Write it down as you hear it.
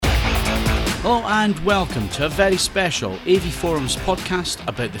Hello and welcome to a very special AV Forums podcast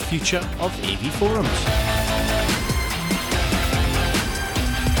about the future of AV Forums.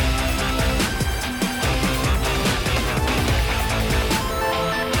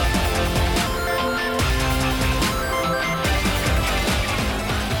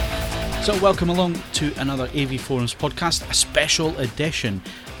 So welcome along to another AV Forums podcast, a special edition.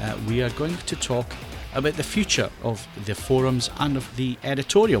 We are going to talk about the future of the forums and of the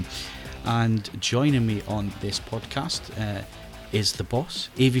editorial. And joining me on this podcast is the boss,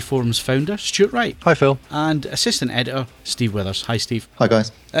 AV Forums founder, Stuart Wright. Hi, Phil. And assistant editor, Steve Withers. Hi, Steve. Hi,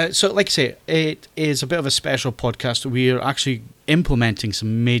 guys. So, like I say, it is a bit of a special podcast. We're actually implementing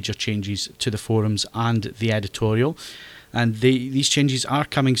some major changes to the forums and the editorial. And these changes are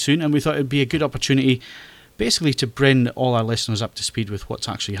coming soon, and we thought it would be a good opportunity basically to bring all our listeners up to speed with what's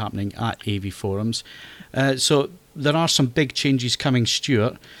actually happening at AV Forums. So there are some big changes coming,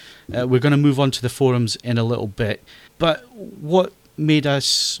 Stuart. We're going to move on to the forums in a little bit. But what made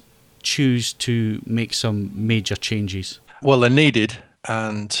us choose to make some major changes? Well, they're needed,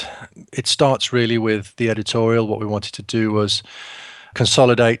 and it starts really with the editorial. What we wanted to do was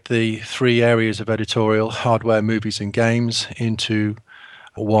consolidate the three areas of editorial, hardware, movies and games, into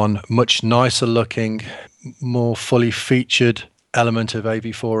one much nicer looking, more fully featured element of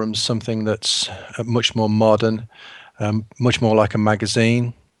AV Forums, something that's much more modern, much more like a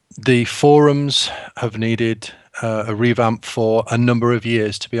magazine. The forums have needed a revamp for a number of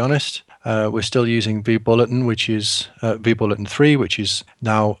years, to be honest. We're still using vBulletin, which is vBulletin 3, which is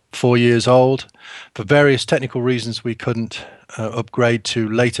now 4 years old. For various technical reasons, we couldn't upgrade to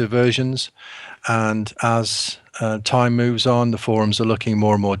later versions. And as time moves on, the forums are looking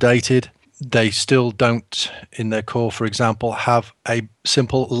more and more dated. They still don't, in their core, for example, have a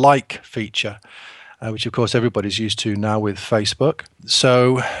simple like feature, which of course everybody's used to now with Facebook.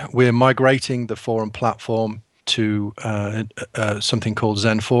 So we're migrating the forum platform to something called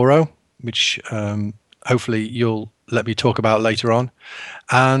Zenforo, which hopefully you'll let me talk about later on.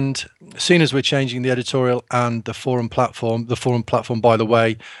 And seeing as we're changing the editorial and the forum platform, by the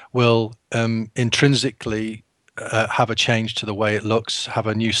way, will intrinsically have a change to the way it looks, have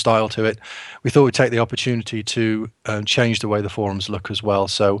a new style to it. We thought we'd take the opportunity to change the way the forums look as well.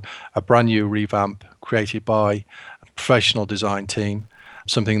 So a brand new revamp created by a professional design team,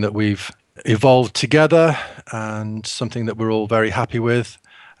 something that we've evolved together and something that we're all very happy with.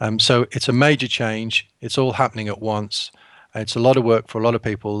 So it's a major change. It's all happening at once. It's a lot of work for a lot of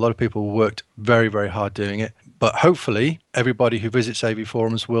people. A lot of people worked very, very hard doing it. But hopefully, everybody who visits AV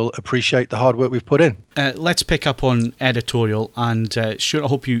Forums will appreciate the hard work we've put in. Let's pick up on editorial. And sure, I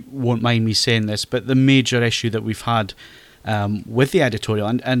hope you won't mind me saying this, but the major issue that we've had with the editorial,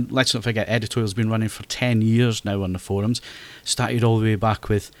 and let's not forget, editorial's been running for 10 years now on the forums, started all the way back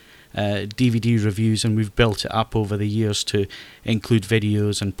with DVD reviews, and we've built it up over the years to include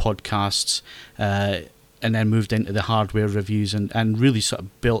videos and podcasts, and then moved into the hardware reviews and really sort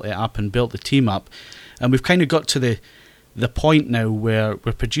of built it up and built the team up. And we've kind of got to the point now where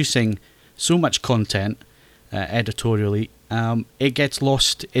we're producing so much content editorially, it gets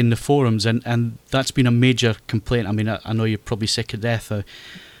lost in the forums, and that's been a major complaint. I mean, I know you're probably sick of death of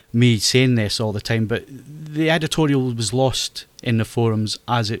me saying this all the time, but the editorial was lost in the forums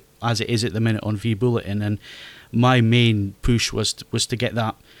as it is at the minute on vBulletin, and my main push was to get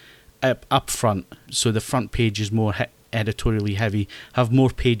that up front, so the front page is more editorially heavy, have more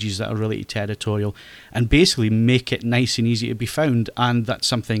pages that are related to editorial, and basically make it nice and easy to be found. And that's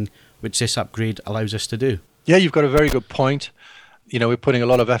something which this upgrade allows us to do. Yeah, you've got a very good point. You know, we're putting a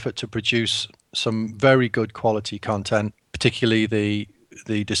lot of effort to produce some very good quality content, particularly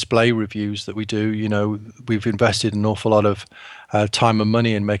the display reviews that we do. You know, we've invested an awful lot of time and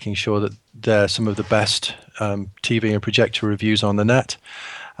money in making sure that they're some of the best TV and projector reviews on the net.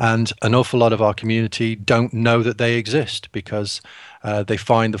 And an awful lot of our community don't know that they exist because they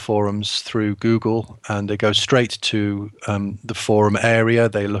find the forums through Google and they go straight to the forum area.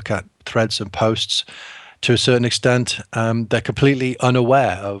 They look at threads and posts. To a certain extent, they're completely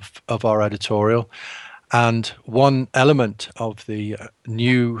unaware of our editorial. And one element of the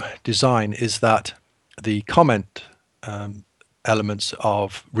new design is that the comment elements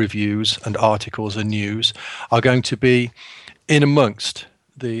of reviews and articles and news are going to be in amongst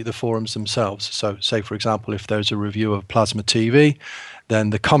the forums themselves. So say, for example, if there's a review of Plasma TV, then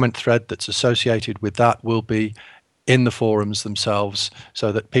the comment thread that's associated with that will be in the forums themselves,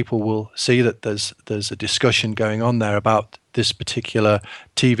 so that people will see that there's a discussion going on there about this particular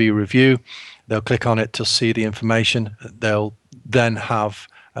TV review. They'll click on it to see the information. They'll then have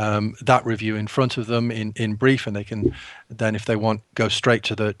that review in front of them in brief, and they can then, if they want, go straight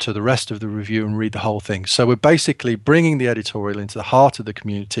to the rest of the review and read the whole thing. So we're basically bringing the editorial into the heart of the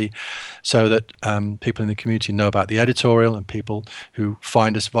community, so that people in the community know about the editorial, and people who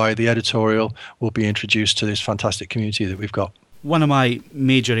find us via the editorial will be introduced to this fantastic community that we've got. One of my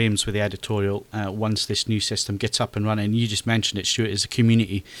major aims with the editorial, once this new system gets up and running, you just mentioned it, Stuart, is a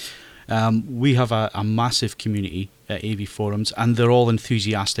community. We have a massive community at AV Forums, and they're all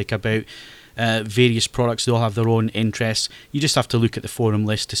enthusiastic about various products. They all have their own interests. You just have to look at the forum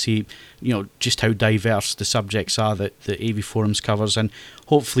list to see, just how diverse the subjects are that the AV Forums covers, and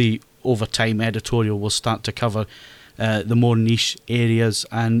hopefully over time editorial will start to cover the more niche areas,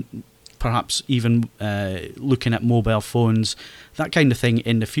 and perhaps even looking at mobile phones, that kind of thing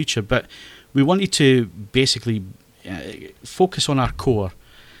in the future. But we wanted to basically focus on our core,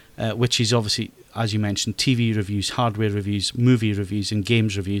 which is obviously, as you mentioned, TV reviews, hardware reviews, movie reviews, and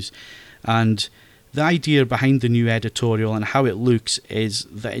games reviews. And the idea behind the new editorial and how it looks is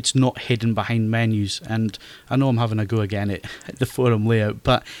that it's not hidden behind menus. And I know I'm having a go again at the forum layout,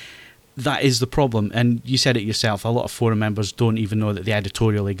 but that is the problem. And you said it yourself, a lot of forum members don't even know that the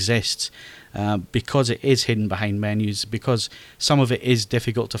editorial exists, because it is hidden behind menus, because some of it is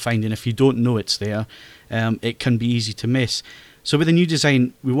difficult to find, and if you don't know it's there, it can be easy to miss. So with the new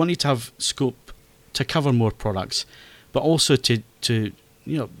design, we wanted to have scope to cover more products, but also to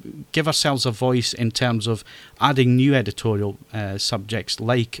give ourselves a voice in terms of adding new editorial subjects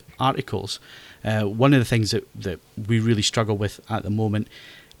like articles. One of the things that we really struggle with at the moment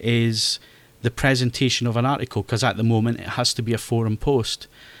is the presentation of an article, because at the moment it has to be a forum post,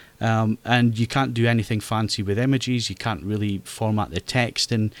 and you can't do anything fancy with images. You can't really format the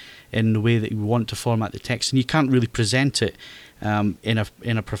text in the way that you want to format the text, and you can't really present it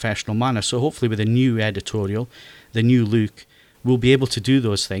in a professional manner. So hopefully with a new editorial, the new look, we'll be able to do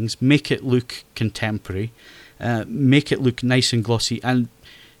those things, make it look contemporary, make it look nice and glossy. And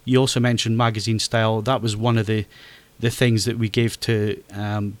you also mentioned magazine style. That was one of the things that we gave to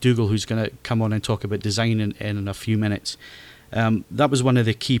Dougal, who's going to come on and talk about design in a few minutes. That was one of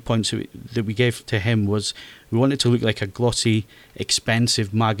the key points that we gave to him, was we want it to look like a glossy,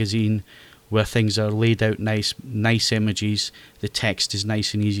 expensive magazine where things are laid out nice images, the text is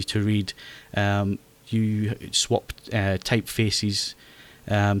nice and easy to read. You swap typefaces,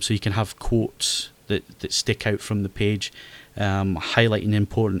 so you can have quotes that stick out from the page, highlighting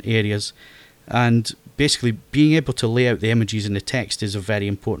important areas. And basically being able to lay out the images and the text is a very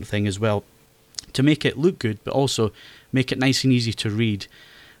important thing as well, to make it look good, but also make it nice and easy to read,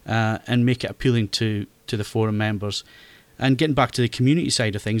 and make it appealing to the forum members. And getting back to the community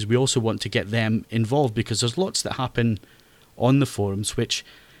side of things, we also want to get them involved, because there's lots that happen on the forums which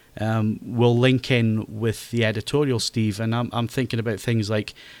will link in with the editorial, Steve. And I'm thinking about things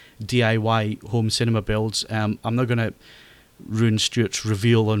like DIY home cinema builds. I'm not going to ruin Stuart's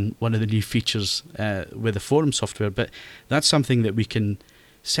reveal on one of the new features with the forum software, but that's something that we can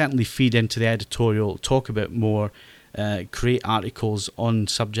certainly feed into the editorial, talk about more, create articles on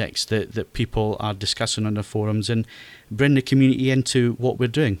subjects that people are discussing on the forums, and bring the community into what we're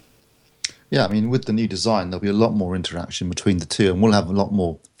doing. Yeah, I mean, with the new design, there'll be a lot more interaction between the two, and we'll have a lot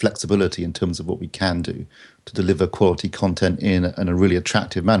more flexibility in terms of what we can do to deliver quality content in a really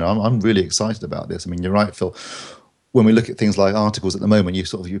attractive manner. I'm really excited about this. I mean, you're right, Phil. When we look at things like articles at the moment,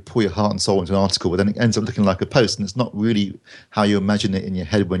 you pour your heart and soul into an article, but then it ends up looking like a post, and it's not really how you imagine it in your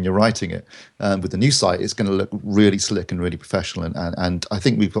head when you're writing it. With the new site, it's going to look really slick and really professional, and I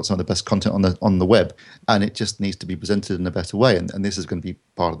think we've got some of the best content on the web, and it just needs to be presented in a better way, and this is going to be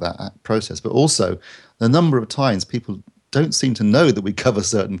part of that process. But also, the number of times people don't seem to know that we cover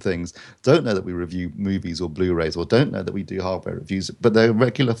certain things, don't know that we review movies or Blu-rays, or don't know that we do hardware reviews, but they're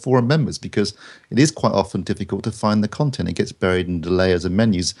regular forum members, because it is quite often difficult to find the content. It gets buried in the layers and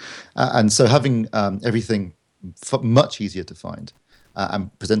menus. And so having everything much easier to find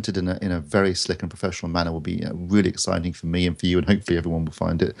and presented in a very slick and professional manner will be really exciting for me and for you, and hopefully everyone will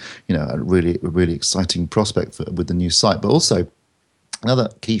find it a really exciting prospect with the new site. But also, another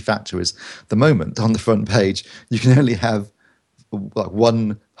key factor is, the moment on the front page, you can only have like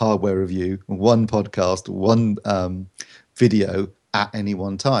one hardware review, one podcast, one video at any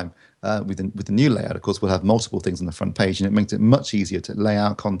one time. With the new layout, of course, we'll have multiple things on the front page, and it makes it much easier to lay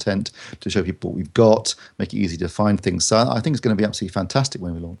out content, to show people what we've got, make it easy to find things. So I think it's going to be absolutely fantastic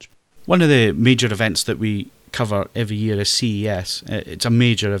when we launch. One of the major events that we cover every year is CES. It's a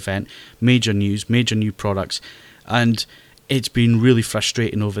major event, major news, major new products, and it's been really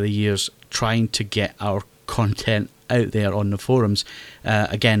frustrating over the years trying to get our content out there on the forums.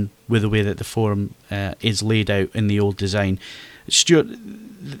 Again, with the way that the forum is laid out in the old design. Stuart,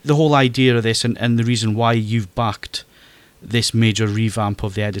 the whole idea of this and the reason why you've backed this major revamp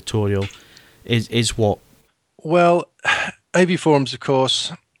of the editorial is what? Well, AV Forums, of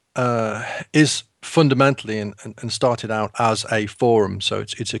course, is fundamentally and started out as a forum, so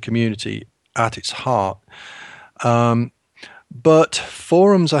it's a community at its heart. But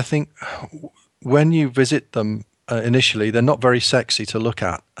forums, I think, when you visit them initially, they're not very sexy to look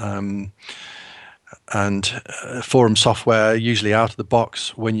at. And forum software, usually out of the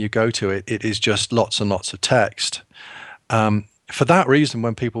box, when you go to it, it is just lots and lots of text. For that reason,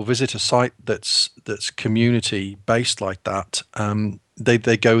 when people visit a site that's community based like that,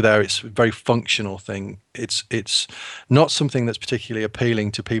 they go there. It's a very functional thing. It's not something that's particularly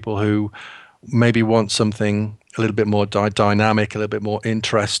appealing to people who maybe want something a little bit more dynamic, a little bit more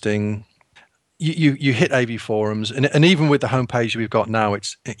interesting. You hit AV Forums, and even with the homepage we've got now,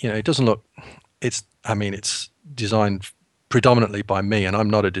 it doesn't look. It's designed predominantly by me, and I'm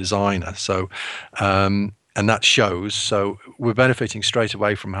not a designer, so. And that shows. So we're benefiting straight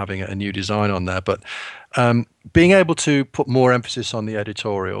away from having a new design on there. But being able to put more emphasis on the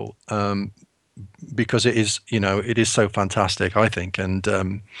editorial, because it is so fantastic, I think, and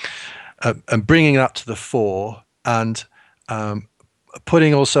bringing that to the fore, and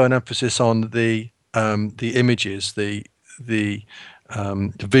putting also an emphasis on the images, the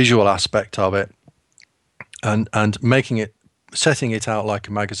visual aspect of it, and setting it out like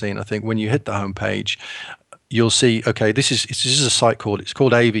a magazine. I think when you hit the homepage, you'll see, okay, this is a site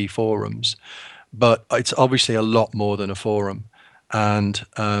called AV Forums, but it's obviously a lot more than a forum, and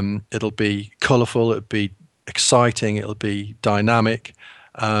it'll be colourful, it'll be exciting, it'll be dynamic.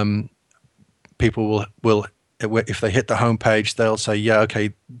 People will, if they hit the homepage, they'll say, yeah,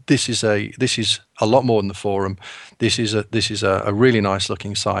 okay, this is a lot more than the forum. This is a really nice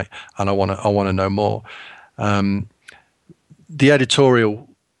looking site, and I want to know more. The editorial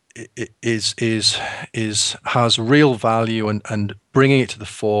has real value, and bringing it to the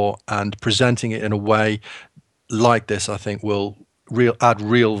fore and presenting it in a way like this, I think, will add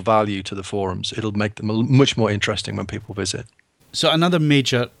real value to the forums. It'll make them much more interesting when people visit. So another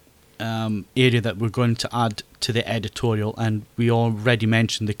major area that we're going to add to the editorial, and we already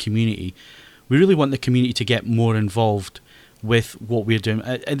mentioned the community. We really want the community to get more involved with what we're doing.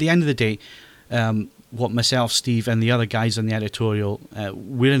 At the end of the day, what myself, Steve, and the other guys on the editorial,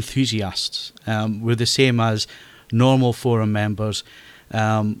 we're enthusiasts. We're the same as normal forum members.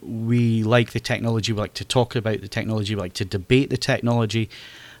 We like the technology, we like to talk about the technology, we like to debate the technology,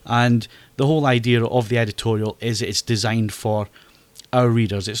 and the whole idea of the editorial is it's designed for our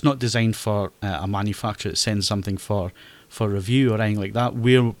readers. It's not designed for a manufacturer that sends something for review or anything like that.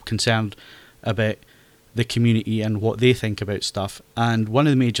 We're concerned about the community and what they think about stuff. And one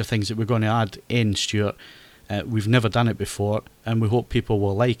of the major things that we're going to add in, Stuart, we've never done it before, and we hope people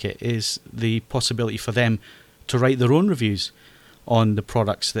will like it, is the possibility for them to write their own reviews on the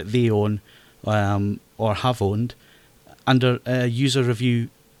products that they own or have owned under a user review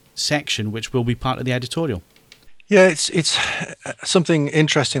section, which will be part of the editorial. Yeah, it's something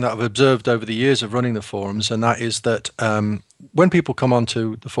interesting that I've observed over the years of running the forums, and that is that when people come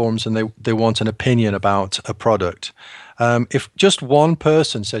onto the forums and they want an opinion about a product, if just one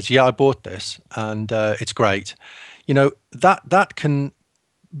person says, yeah, I bought this and it's great, that can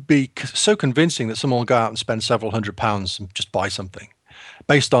be so convincing that someone will go out and spend several £100s and just buy something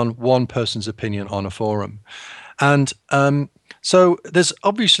based on one person's opinion on a forum. And so there's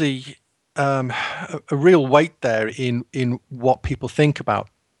obviously a real weight there in what people think about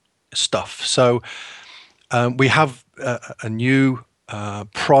stuff. So we have a new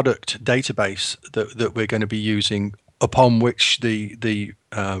product database that we're going to be using, upon which the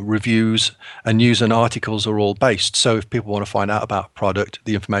reviews and news and articles are all based. So if people want to find out about a product,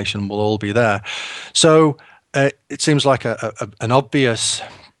 the information will all be there. So it seems like an obvious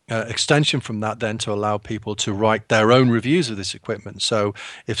extension from that then to allow people to write their own reviews of this equipment. So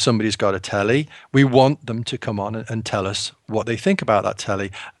if somebody's got a telly, we want them to come on and tell us what they think about that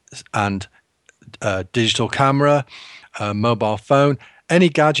telly, and digital camera, mobile phone, any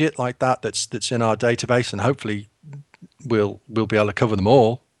gadget like that's in our database, and hopefully we'll be able to cover them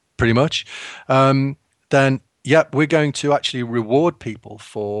all pretty much. Then we're going to actually reward people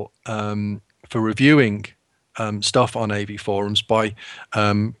for reviewing stuff on AV Forums by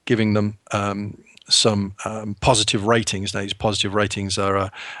giving them some positive ratings. Now, these positive ratings are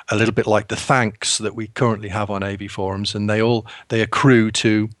a little bit like the thanks that we currently have on AV Forums, and they accrue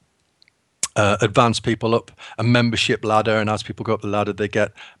to advance people up a membership ladder, and as people go up the ladder, they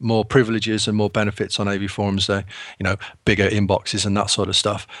get more privileges and more benefits on AV forums. They, bigger inboxes and that sort of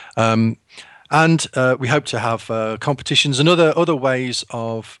stuff. And we hope to have competitions and other ways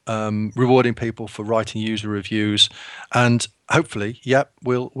of rewarding people for writing user reviews, and hopefully,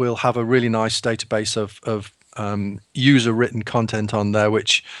 we'll have a really nice database of user written content on there,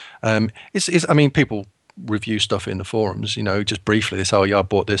 which is people review stuff in the forums, just briefly. They say, "Oh yeah, I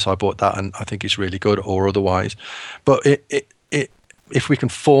bought this, I bought that, and I think it's really good," or otherwise. But if we can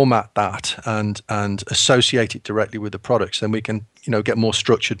format that and associate it directly with the products, then we can get more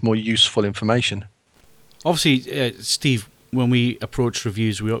structured, more useful information. Obviously, Steve, when we approach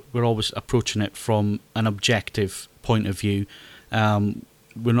reviews, we're always approaching it from an objective point of view.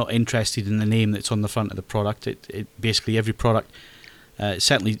 We're not interested in the name that's on the front of the product. It basically, every product,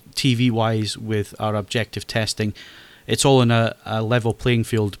 certainly TV-wise, with our objective testing, it's all in a level playing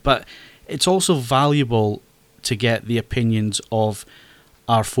field. But it's also valuable to get the opinions of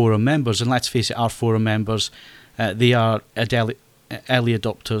our forum members. And let's face it, our forum members, they are early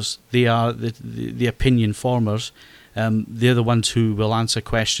adopters. They are the opinion formers. They're the ones who will answer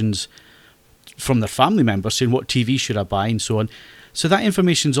questions from their family members saying, what TV should I buy, and so on. So that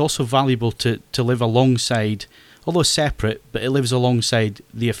information is also valuable to live alongside, although separate, but it lives alongside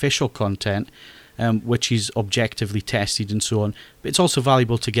the official content, which is objectively tested and so on. But it's also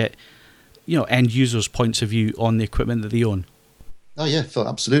valuable to get end users' points of view on the equipment that they own. Oh yeah, Phil,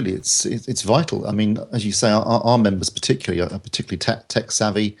 absolutely. It's vital. I mean, as you say, our members particularly are particularly tech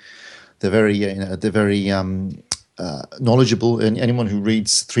savvy. They're very knowledgeable, and anyone who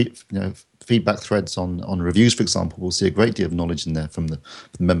reads feedback threads on reviews, for example, will see a great deal of knowledge in there from the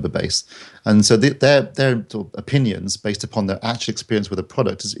member base. And so their sort of opinions based upon their actual experience with a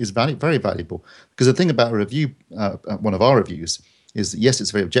product is very valuable. Because the thing about a review, one of our reviews, is that, yes,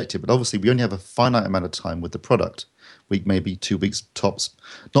 it's very objective, but obviously we only have a finite amount of time with the product, week, maybe 2 weeks tops,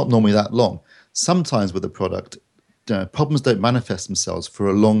 not normally that long. Sometimes with a product, problems don't manifest themselves for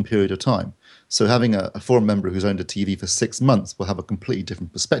a long period of time. So having a forum member who's owned a TV for 6 months will have a completely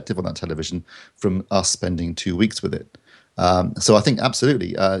different perspective on that television from us spending 2 weeks with it. So I think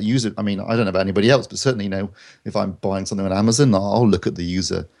absolutely, I don't know about anybody else, but certainly, if I'm buying something on Amazon, I'll look at the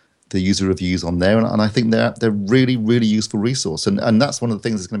user reviews on there, and I think they're really, really useful resource. And that's one of the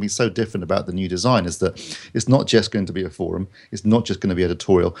things that's going to be so different about the new design, is that it's not just going to be a forum, it's not just going to be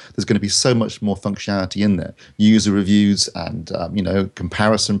editorial. There's going to be so much more functionality in there, user reviews and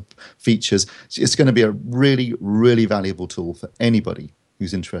comparison features. It's going to be a really, really valuable tool for anybody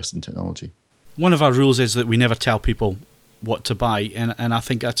who's interested in technology. One of our rules is that we never tell people what to buy, and I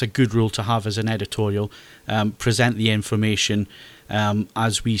think that's a good rule to have as an editorial. Present the information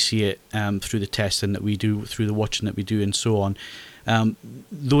as we see it through the testing that we do, through the watching that we do, and so on.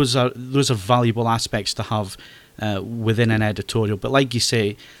 Those are valuable aspects to have within an editorial. But like you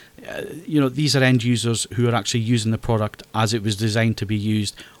say, these are end users who are actually using the product as it was designed to be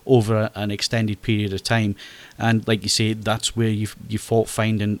used over an extended period of time. And like you say, that's where you fault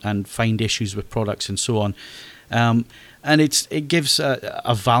find and find issues with products and so on. And it gives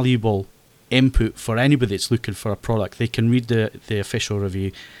a valuable input for anybody that's looking for a product. They can read the official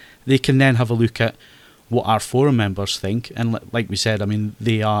review. They can then have a look at what our forum members think. And like we said,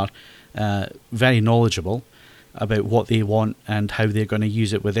 they are very knowledgeable about what they want and how they're going to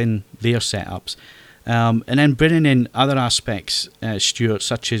use it within their setups. And then bringing in other aspects, Stuart,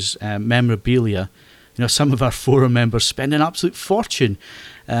 such as memorabilia. Some of our forum members spend an absolute fortune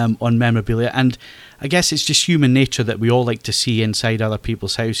on memorabilia, and I guess it's just human nature that we all like to see inside other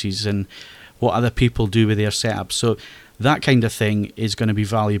people's houses and what other people do with their setups. So that kind of thing is going to be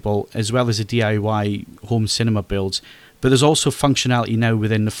valuable, as well as the DIY home cinema builds. But there's also functionality now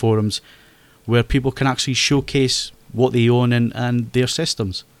within the forums where people can actually showcase what they own and their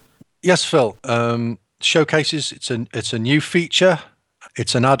systems. Yes, Phil. Showcases, it's a new feature.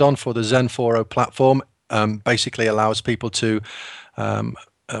 It's an add-on for the Zen4.0 platform. Basically allows people to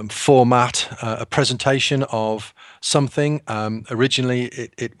format a presentation of something. Originally,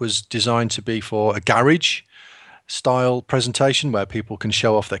 it was designed to be for a garage style presentation where people can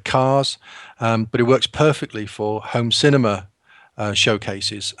show off their cars, but it works perfectly for home cinema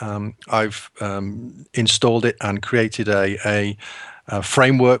showcases. I've installed it and created a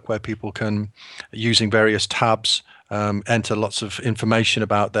framework where people can, using various tabs, enter lots of information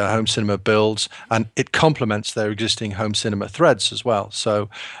about their home cinema builds, and it complements their existing home cinema threads as well. So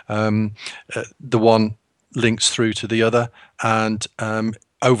the one links through to the other, and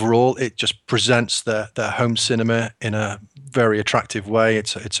overall it just presents their home cinema in a very attractive way.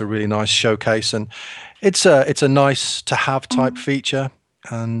 It's a really nice showcase, and it's a nice to have type feature.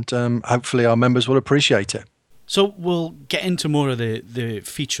 and hopefully our members will appreciate it. So we'll get into more of the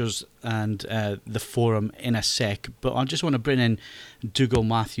features and the forum in a sec, but I just want to bring in Dougal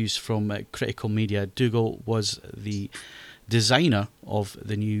Matthews from Critical Media. Dougal was the designer of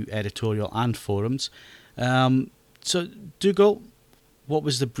the new editorial and forums. So Dougal, what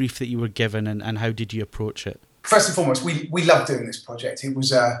was the brief that you were given, and how did you approach it? First and foremost, we loved doing this project. It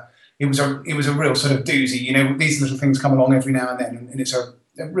was a real sort of doozy. You know, these little things come along every now and then, and it's a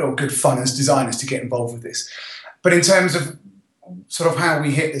real good fun as designers to get involved with this. But in terms of sort of how we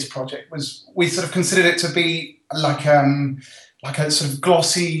hit this project, was we sort of considered it to be like a sort of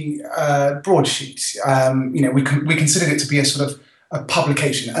glossy broadsheet. You know, we considered it to be a sort of a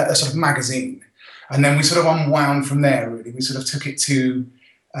publication, a sort of magazine, and then we sort of unwound from there. Really, we sort of took it to,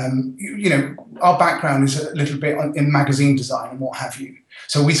 you know, our background is a little bit in magazine design and what have you.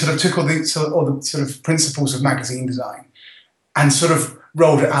 So we sort of took all the sort of principles of magazine design and sort of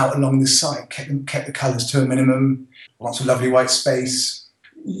rolled it out along the site, kept the colours to a minimum, lots of lovely white space,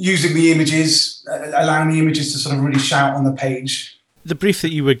 using the images, allowing the images to sort of really shout on the page. The brief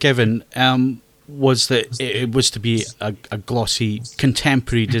that you were given was that it was to be a glossy,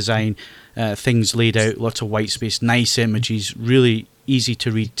 contemporary design, things laid out, lots of white space, nice images, really easy to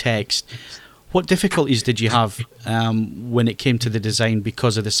read text. What difficulties did you have when it came to the design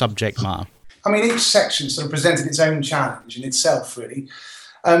because of the subject matter? I mean, each section sort of presented its own challenge in itself, really.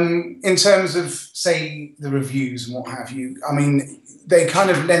 In terms of, say, the reviews and what have you, I mean, they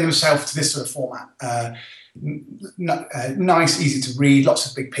kind of lend themselves to this sort of format. Nice, easy to read, lots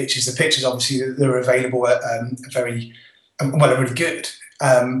of big pictures. The pictures, obviously, they're available are very good.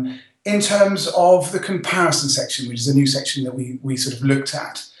 In terms of the comparison section, which is a new section that we sort of looked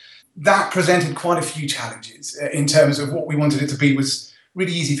at, that presented quite a few challenges in terms of what we wanted it to be was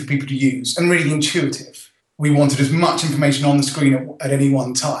really easy for people to use and really intuitive. We wanted as much information on the screen at any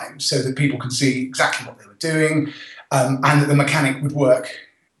one time so that people could see exactly what they were doing and that the mechanic would work.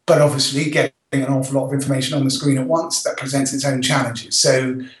 But obviously getting an awful lot of information on the screen at once, that presents its own challenges.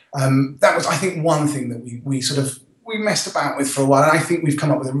 So that was, I think, one thing that we messed about with for a while, and I think we've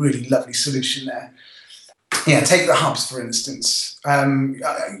come up with a really lovely solution there. Yeah, take the hubs, for instance.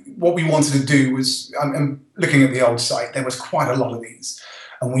 What we wanted to do was, looking at the old site, there was quite a lot of these.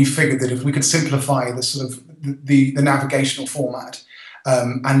 And we figured that if we could simplify the sort of the navigational format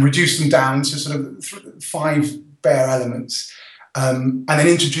and reduce them down to sort of 5 bare elements, and then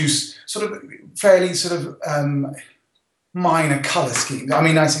introduce sort of fairly sort of minor colour schemes. I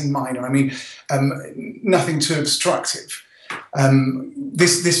mean, I say minor, I mean nothing too obstructive.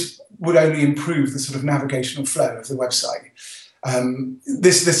 This would only improve the sort of navigational flow of the website.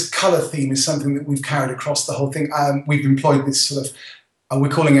 This colour theme is something that we've carried across the whole thing. We've employed this sort of, we're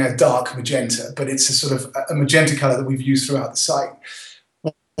calling it a dark magenta, but it's a sort of a magenta colour that we've used throughout the site.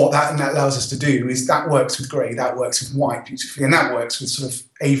 What that allows us to do is that works with grey, that works with white beautifully, and that works with sort of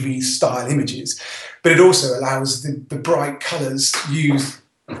AV style images. But it also allows the bright colours used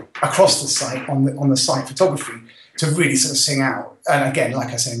across the site on the site photography to really sort of sing out. And again, like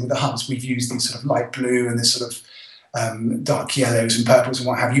I said, with the hubs, we've used these sort of light blue and this sort of dark yellows and purples and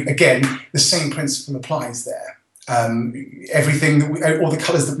what have you. Again, the same principle applies there. Everything, all the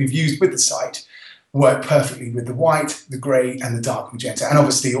colours that we've used with the site work perfectly with the white, the grey and the dark magenta, and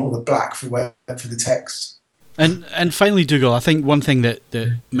obviously all the black for the text. And finally, Dougal, I think one thing that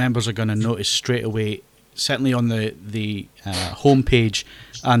the members are going to notice straight away, certainly on the home page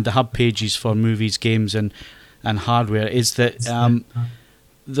and the hub pages for movies, games and hardware, is that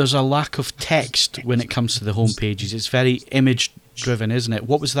there's a lack of text when it comes to the home pages. It's very image driven, isn't it?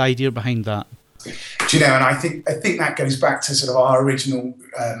 What was the idea behind that? Do you know, and I think that goes back to sort of our original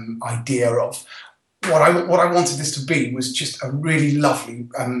idea of what I wanted this to be was just a really lovely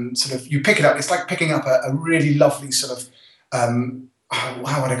sort of, you pick it up, it's like picking up a really lovely sort of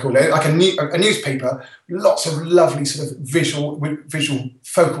how would I call it? Like a newspaper, lots of lovely sort of visual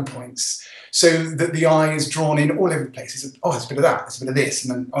focal points, so that the eye is drawn in all over the place. It's, there's a bit of that, there's a bit of this,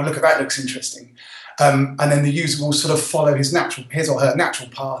 and then, oh, look at that, looks interesting. And then the user will sort of follow his or her natural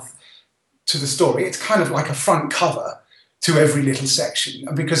path to the story. It's kind of like a front cover to every little section.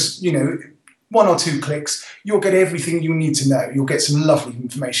 And because, you know, 1 or 2 clicks, you'll get everything you need to know. You'll get some lovely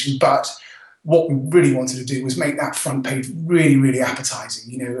information, but what we really wanted to do was make that front page really, really appetizing,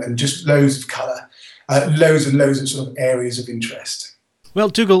 you know, and just loads of colour, loads and loads of sort of areas of interest. Well,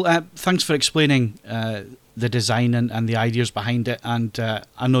 Dougal, thanks for explaining the design and the ideas behind it, and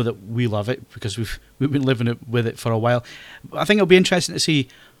I know that we love it because we've been living with it for a while. I think it'll be interesting to see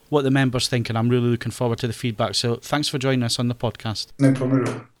what the members think, and I'm really looking forward to the feedback. So thanks for joining us on the podcast. No problem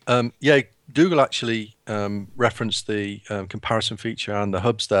at all. Yeah, Google actually referenced the comparison feature and the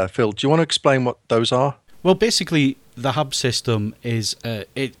hubs there. Phil, do you want to explain what those are? Well, basically, the hub system is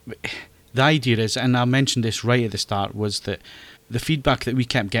the idea is, and I mentioned this right at the start, was that the feedback that we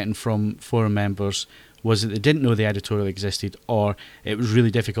kept getting from forum members was that they didn't know the editorial existed, or it was really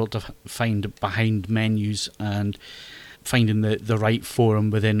difficult to find behind menus and finding the right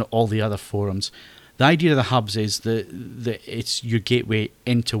forum within all the other forums. The idea of the hubs is that it's your gateway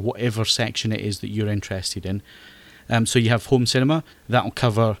into whatever section it is that you're interested in. So you have home cinema, that'll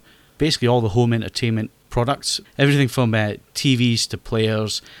cover basically all the home entertainment products, everything from TVs to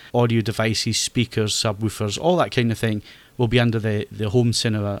players, audio devices, speakers, subwoofers, all that kind of thing will be under the home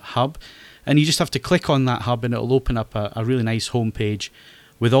cinema hub. And you just have to click on that hub and it'll open up a really nice homepage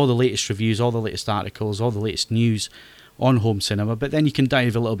with all the latest reviews, all the latest articles, all the latest news on home cinema. But then you can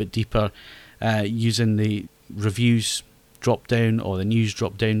dive a little bit deeper using the reviews drop down or the news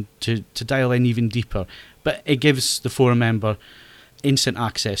drop down to dial in even deeper. But it gives the forum member instant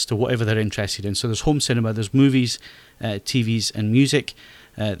access to whatever they're interested in. So there's home cinema, there's movies, TVs and music,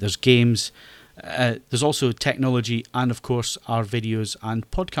 there's games, there's also technology, and of course our videos and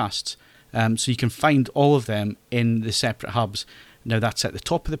podcasts. So you can find all of them in the separate hubs. Now that's at the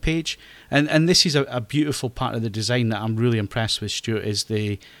top of the page, and this is a beautiful part of the design that I'm really impressed with, Stuart, is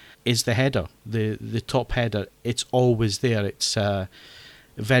the header, the top header. It's always there. It's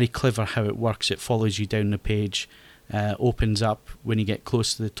very clever how it works. It follows you down the page, opens up when you get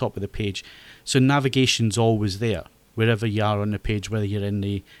close to the top of the page. So navigation's always there, wherever you are on the page, whether you're in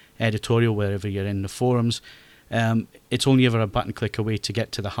the editorial, wherever you're in the forums. It's only ever a button click away to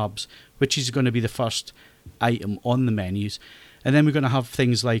get to the hubs, which is going to be the first item on the menus. And then we're going to have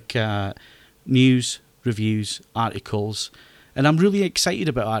things like news, reviews, articles. And I'm really excited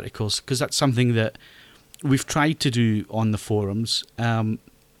about articles because that's something that we've tried to do on the forums.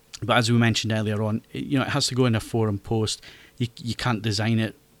 But as we mentioned earlier on, it has to go in a forum post. You can't design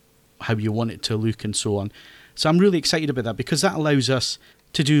it how you want it to look and so on. So I'm really excited about that because that allows us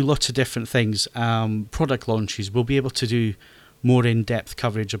to do lots of different things. Product launches, we'll be able to do more in-depth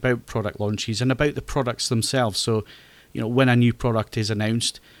coverage about product launches and about the products themselves. So, when a new product is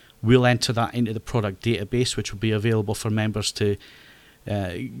announced, we'll enter that into the product database, which will be available for members to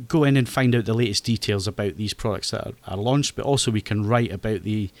go in and find out the latest details about these products that are launched, but also we can write about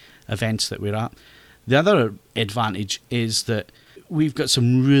the events that we're at. The other advantage is that we've got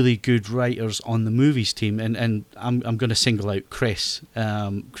some really good writers on the movies team, and I'm going to single out Chris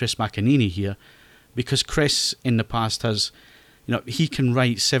McAneny here, because Chris in the past has, he can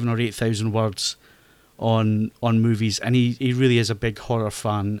write 7,000 or 8,000 words on movies, and he really is a big horror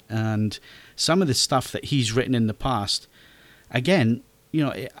fan, and some of the stuff that he's written in the past, again,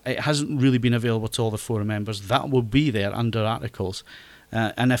 it hasn't really been available to all the forum members. That will be there under articles,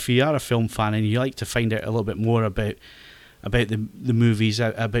 and if you are a film fan and you like to find out a little bit more about the movies,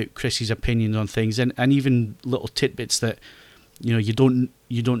 about Chris's opinions on things, and even little tidbits that you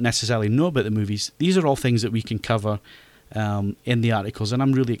don't necessarily know about the movies, these are all things that we can cover in the articles, and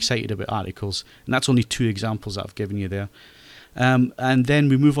I'm really excited about articles, and that's only 2 examples that I've given you there. And then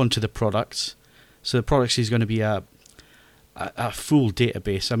we move on to the products. So the products is going to be a full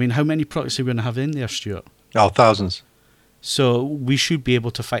database. I mean, how many products are we going to have in there, Stuart? Oh, thousands. So we should be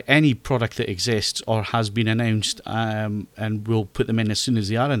able to find any product that exists or has been announced, and we'll put them in as soon as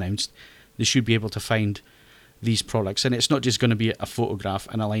they are announced. They should be able to find these products, and it's not just going to be a photograph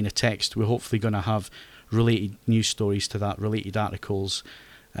and a line of text. We're hopefully going to have related news stories to that, related articles,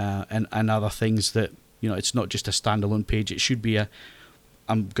 and other things that, it's not just a standalone page. It should be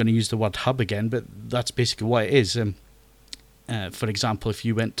I'm going to use the word hub again, but that's basically what it is. For example, if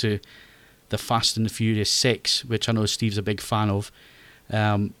you went to the Fast and the Furious 6, which I know Steve's a big fan of,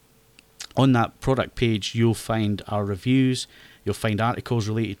 on that product page, you'll find our reviews, you'll find articles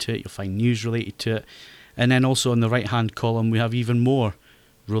related to it, you'll find news related to it, and then also in the right-hand column, we have even more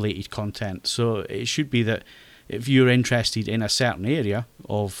related content. So it should be that if you're interested in a certain area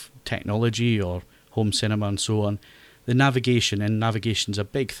of technology or home cinema and so on, the navigation's a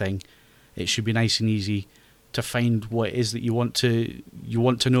big thing. It should be nice and easy to find what it is that you want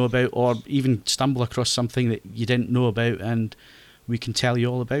to know about, or even stumble across something that you didn't know about, and we can tell you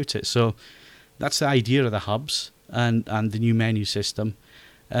all about it. So that's the idea of the hubs and the new menu system.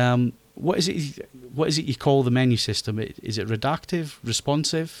 What is it you call the menu system? Is it redactive,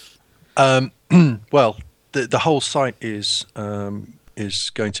 responsive? Well, the whole site is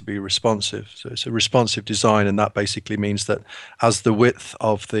going to be responsive. So it's a responsive design, and that basically means that as the width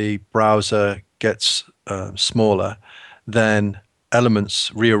of the browser gets smaller, then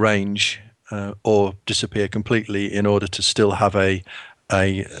elements rearrange or disappear completely in order to still have a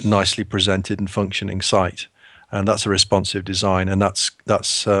a nicely presented and functioning site. And that's a responsive design, and that's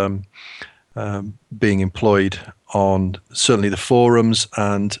being employed on certainly the forums,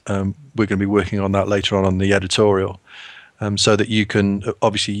 and we're going to be working on that later on the editorial, so that you can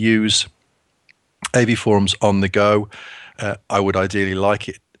obviously use AV Forums on the go. I would ideally like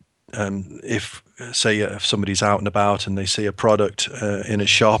it if somebody's out and about and they see a product in a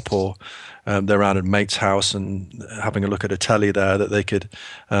shop, or they're around at a mate's house and having a look at a telly there, that they could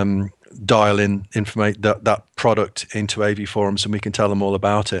dial in that product into AV Forums, and we can tell them all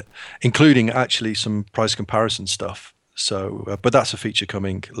about it, including actually some price comparison stuff. So, but that's a feature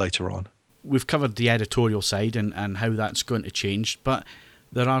coming later on. We've covered the editorial side and how that's going to change, but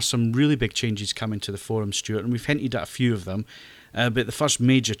there are some really big changes coming to the forum, Stuart, and we've hinted at a few of them. But the first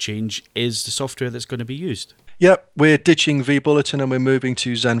major change is the software that's going to be used. Yep, we're ditching vBulletin and we're moving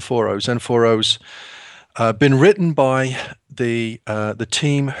to Zenforo. Zenforo's been written by the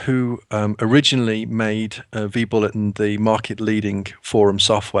team who originally made vBulletin the market-leading forum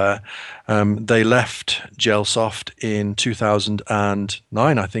software. They left Gelsoft in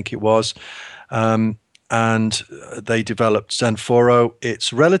 2009, I think it was, and they developed Zenforo.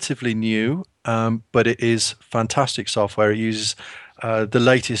 It's relatively new, but it is fantastic software. It uses the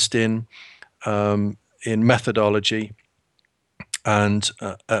latest in methodology, and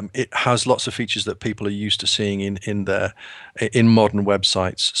it has lots of features that people are used to seeing in modern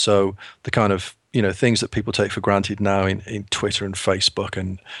websites. So the kind of things that people take for granted now in Twitter and Facebook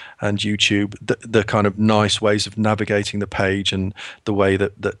and YouTube, the kind of nice ways of navigating the page, and the way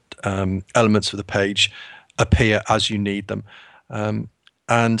that elements of the page appear as you need them,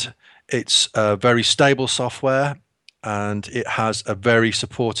 and it's a very stable software, and it has a very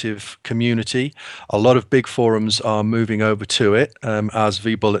supportive community. A lot of big forums are moving over to it as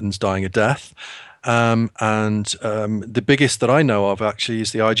vBulletin's dying a death. The biggest that I know of actually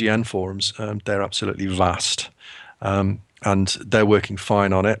is the IGN forums. They're absolutely vast, and they're working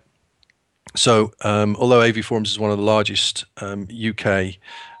fine on it. So although AV Forums is one of the largest UK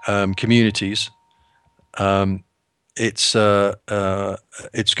communities, Zenforo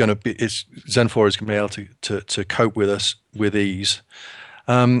is going to be able to cope with us with ease,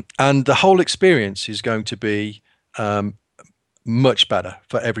 and the whole experience is going to be much better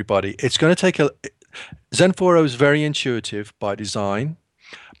for everybody. It's going to take Zenforo is very intuitive by design,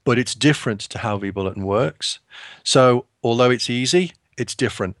 but it's different to how vBulletin works. So although it's easy, it's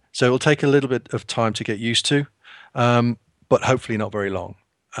different. So it'll take a little bit of time to get used to, but hopefully not very long.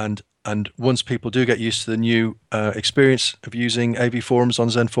 And once people do get used to the new experience of using AV Forums on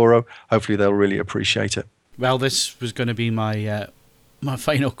Zenforo, hopefully they'll really appreciate it. Well, this was going to be my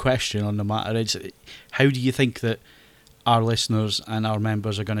final question on the matter. It's how do you think that our listeners and our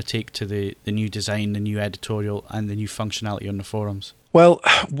members are going to take to the new design, the new editorial, and the new functionality on the forums? Well,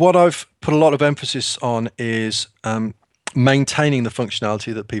 what I've put a lot of emphasis on is maintaining the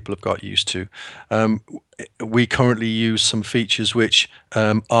functionality that people have got used to. We currently use some features which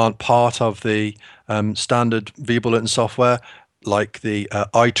aren't part of the standard vBulletin software, like the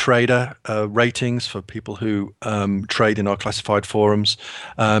iTrader ratings for people who trade in our classified forums,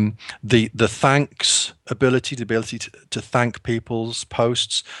 the thanks ability, the ability to thank people's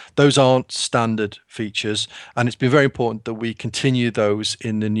posts. Those aren't standard features, and it's been very important that we continue those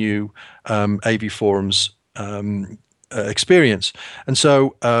in the new AV Forums experience. And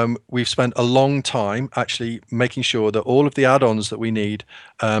so we've spent a long time actually making sure that all of the add-ons that we need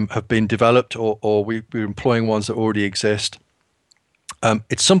have been developed, or we're employing ones that already exist.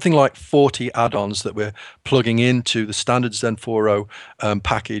 It's something like 40 add-ons that we're plugging into the standard Zenforo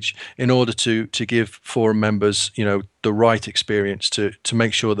package in order to give forum members, the right experience to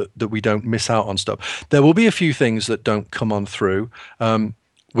make sure that we don't miss out on stuff. There will be a few things that don't come on through.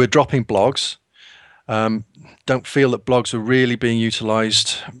 We're dropping blogs. Don't feel that blogs are really being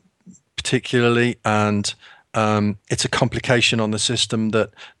utilized particularly, and it's a complication on the system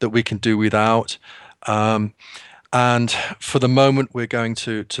that we can do without. And for the moment, we're going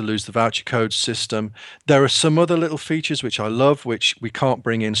to lose the voucher code system. There are some other little features which I love, which we can't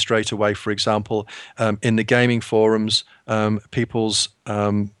bring in straight away. For example, in the gaming forums, people's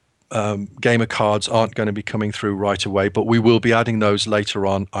gamer cards aren't going to be coming through right away, but we will be adding those later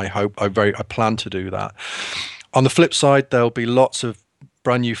on. I hope. I plan to do that. On the flip side, there'll be lots of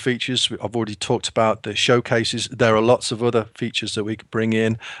brand new features. I've already talked about the showcases. There are lots of other features that we could bring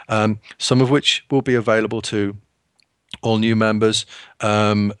in, some of which will be available to all new members,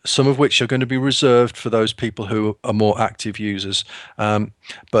 some of which are going to be reserved for those people who are more active users.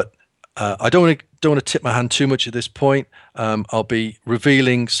 But I don't want to tip my hand too much at this point. I'll be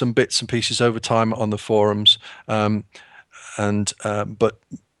revealing some bits and pieces over time on the forums. but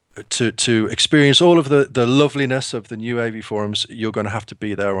to experience all of the loveliness of the new AV Forums, you're going to have to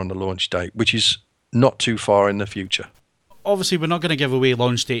be there on the launch date, which is not too far in the future. Obviously, we're not going to give away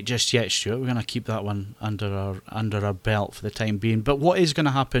launch date just yet, Stuart. We're going to keep that one under our belt for the time being. But what is going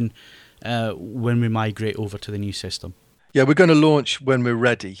to happen when we migrate over to the new system? Yeah, we're going to launch when we're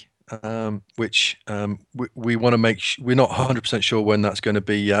ready, which we want to make. We're not 100% sure when that's going to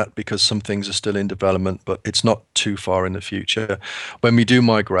be yet, because some things are still in development, but it's not too far in the future. When we do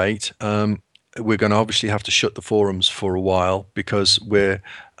migrate, we're going to obviously have to shut the forums for a while, because we're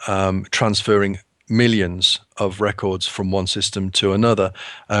transferring millions of records from one system to another.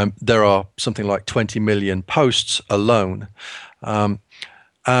 There are something like 20 million posts alone.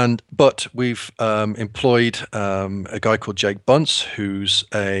 But we've employed a guy called Jake Bunce, who's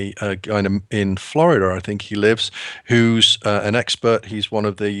a guy in Florida, I think he lives, who's an expert. He's one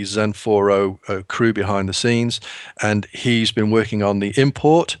of the Zen4o crew behind the scenes, and he's been working on the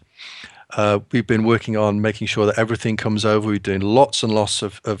import. We've been working on making sure that everything comes over. We're doing lots and lots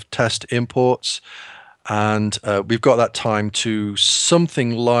of test imports, and we've got that time to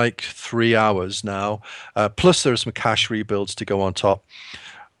something like 3 hours now. Plus there are some cache rebuilds to go on top.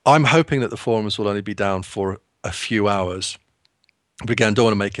 I'm hoping that the forums will only be down for a few hours. But again, don't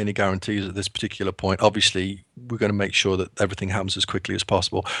want to make any guarantees at this particular point. Obviously, we're going to make sure that everything happens as quickly as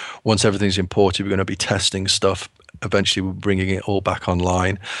possible. Once everything's imported, we're going to be testing stuff. Eventually, we're bringing it all back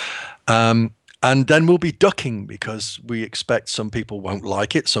online. And then we'll be ducking, because we expect some people won't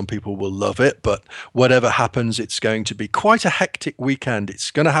like it, some people will love it, but whatever happens, it's going to be quite a hectic weekend.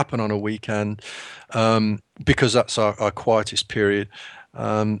 It's going to happen on a weekend, because that's our quietest period.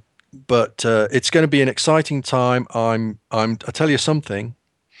 But it's going to be an exciting time. I tell you something,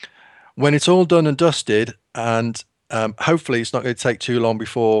 when it's all done and dusted, and hopefully it's not going to take too long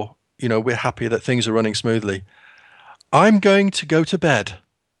before we're happy that things are running smoothly, I'm going to go to bed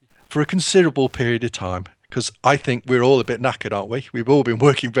for a considerable period of time, because I think we're all a bit knackered, aren't we? We've all been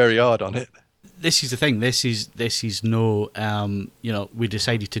working very hard on it. This is the thing. This is no, we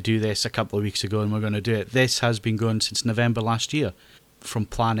decided to do this a couple of weeks ago and we're going to do it. This has been going since November last year, from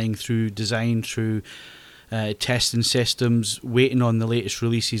planning through design, through testing systems, waiting on the latest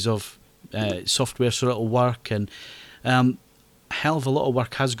releases of software so it'll work, and hell of a lot of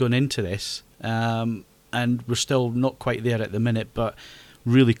work has gone into this, and we're still not quite there at the minute, but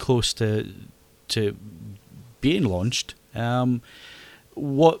really close to being launched.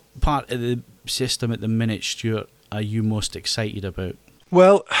 What part of the system at the minute, Stuart, are you most excited about?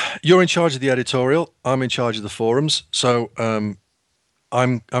 Well, you're in charge of the editorial. I'm in charge of the forums. So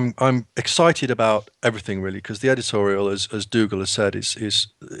I'm excited about everything, really, because the editorial, as Dougal has said, is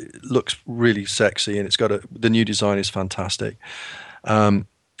looks really sexy, and it's got the new design is fantastic.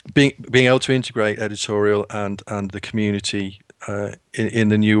 Being able to integrate editorial and the community in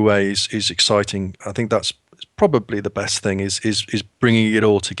the new ways is exciting. I think that's probably the best thing, is bringing it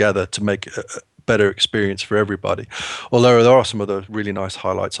all together to make a better experience for everybody. Although there are some other really nice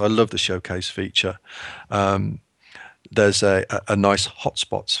highlights. I love the showcase feature. There's a nice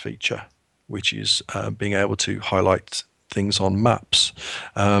hotspots feature, which is being able to highlight things on maps.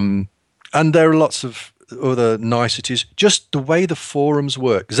 And there are lots of other niceties. Just the way the forums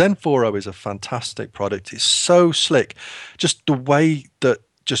work. Zen4o is a fantastic product. It's so slick. Just the way that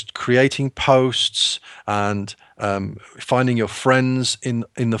just creating posts and finding your friends in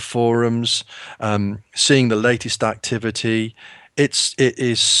the forums, seeing the latest activity. It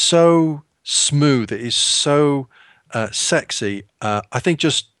is so smooth. It is so sexy. I think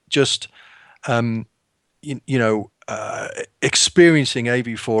just experiencing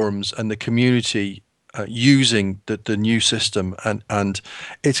AV forums and the community using the new system, and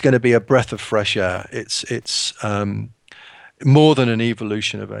it's going to be a breath of fresh air. It's more than an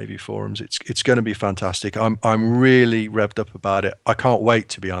evolution of AV forums. It's going to be fantastic. I'm really revved up about it. I can't wait,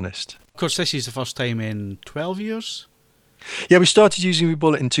 to be honest. Of course, this is the first time in 12 years. Yeah, we started using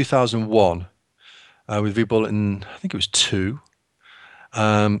vBullet in 2001 with vBulletin, I think it was 2.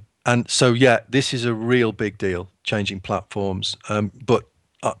 And so, yeah, this is a real big deal, changing platforms. But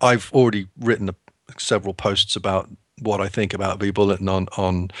I've already written several posts about what I think about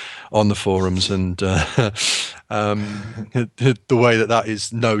vBulletin on the forums, and the way that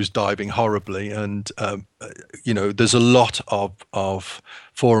is nosediving horribly. And there's a lot of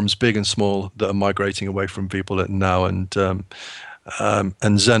forums, big and small, that are migrating away from vBulletin now, and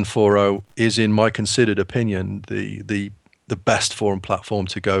Zen4o is, in my considered opinion, the best forum platform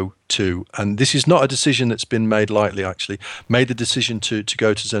to go to. And this is not a decision that's been made lightly, actually. Made the decision to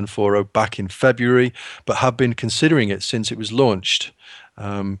go to Zen4o back in February, but have been considering it since it was launched.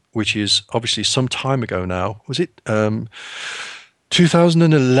 which is obviously some time ago now. Was it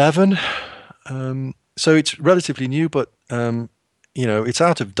 2011? So it's relatively new, but it's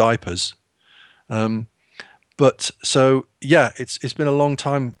out of diapers. But so yeah, it's been a long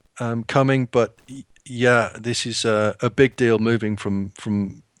time coming, but yeah, this is a big deal moving from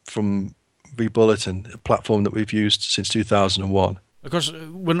vBulletin, a platform that we've used since 2001. Of course,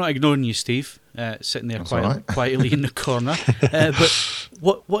 we're not ignoring you, Steve, sitting there quietly in the corner. But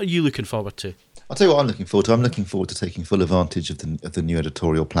what are you looking forward to? I'll tell you what I'm looking forward to. I'm looking forward to taking full advantage of the new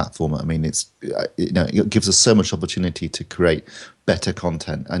editorial platform. I mean, it gives us so much opportunity to create better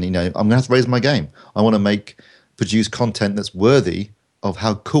content, and I'm going to have to raise my game. I want to produce content that's worthy of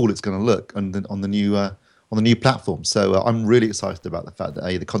how cool it's going to look on the new platform. So I'm really excited about the fact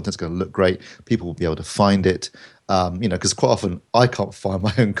that the content's going to look great. People will be able to find it. Because quite often I can't find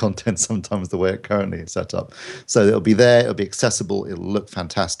my own content sometimes the way it currently is set up. So it'll be there, it'll be accessible, it'll look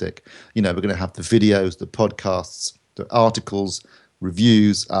fantastic. We're going to have the videos, the podcasts, the articles,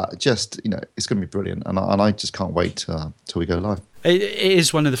 reviews. It's going to be brilliant, and I just can't wait till we go live. It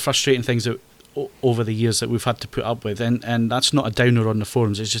is one of the frustrating things that over the years that we've had to put up with, and that's not a downer on the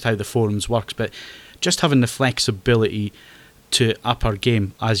forums. It's just how the forums works. But just having the flexibility to up our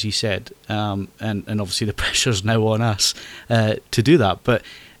game, as you said, and obviously the pressure's now on us to do that, but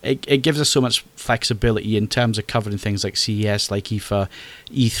it gives us so much flexibility in terms of covering things like CES, like IFA,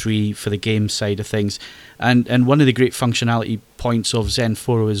 E3 for the game side of things, and one of the great functionality points of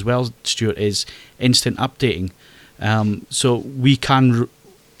Zenforo as well, Stuart, is instant updating, so we can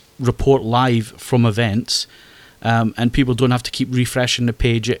report live from events, and people don't have to keep refreshing the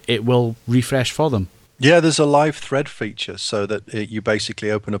page. It will refresh for them. Yeah, there's a live thread feature, so that you basically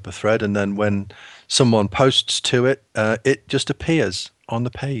open up a thread, and then when someone posts to it, it just appears on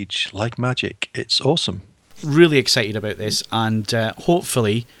the page like magic. It's awesome. Really excited about this, and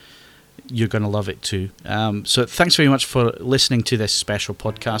hopefully you're going to love it too. So thanks very much for listening to this special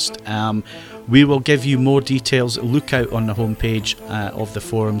podcast. We will give you more details. Look out on the homepage of the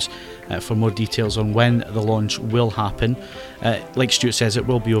forums for more details on when the launch will happen. Like Stuart says, it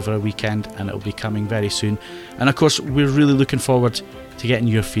will be over a weekend, and it will be coming very soon. And of course, we're really looking forward to getting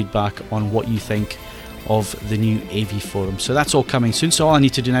your feedback on what you think of the new AV forum. So that's all coming soon. So all I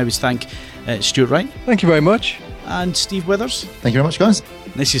need to do now is thank Stuart Wright. Thank you very much. And Steve Withers. Thank you very much, guys.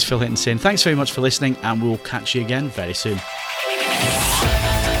 This is Phil Hinton saying thanks very much for listening, and we'll catch you again very soon.